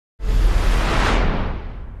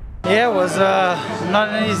Yeah, it was not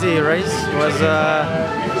an easy race. It was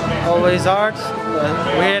always hard.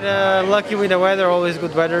 We had lucky with the weather, always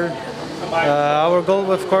good weather. Our goal,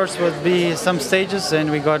 of course, would be some stages, and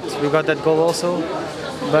we got that goal also.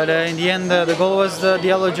 But in the end, the goal was the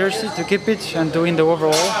yellow jersey, to keep it and to win the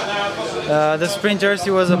overall. The sprint jersey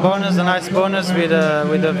was a bonus, a nice bonus with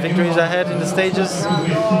the victories I had in the stages.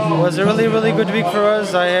 It was a really good week for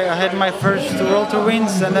us. I had my first World Tour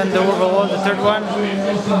wins and then the overall, the third one.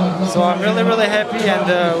 So I'm really happy,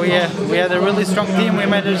 and we had a really strong team. We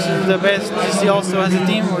managed to do the best GC also as a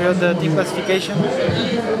team. We had the team classification.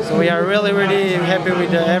 So we are really happy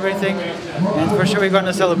with everything, and for sure we're going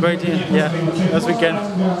to celebrate as we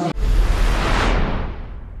can.